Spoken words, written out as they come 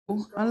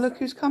And look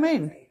who's come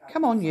in.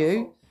 Come on,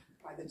 you.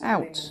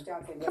 Out.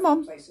 Come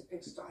on.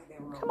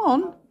 Come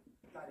on.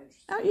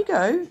 Out you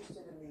go.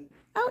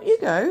 Out you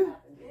go.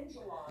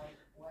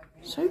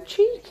 So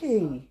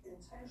cheeky.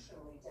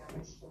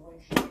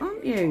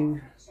 Aren't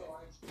you?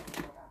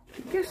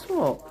 Guess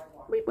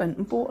what? We went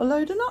and bought a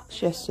load of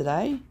nuts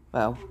yesterday.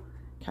 Well,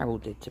 Carol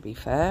did, to be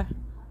fair.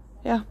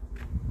 Yeah.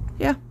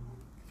 Yeah.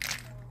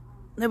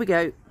 There we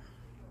go.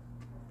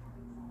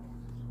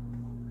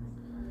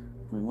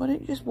 Why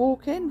don't you just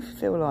walk in if you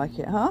feel like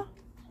it, huh?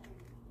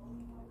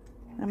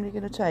 How many are you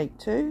going to take?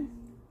 2?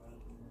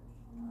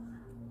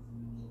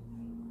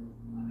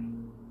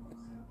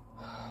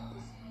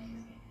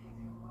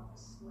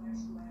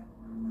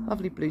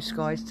 Lovely blue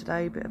skies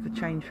today, bit of a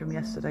change from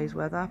yesterday's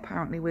weather.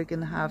 Apparently we're going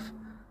to have,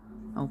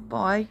 oh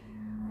bye,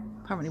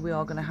 apparently we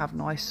are going to have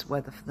nice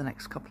weather for the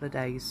next couple of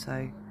days,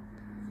 so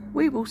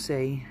we will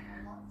see.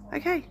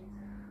 Okay,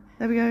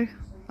 there we go,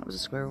 that was a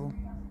squirrel.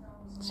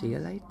 See you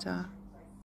later.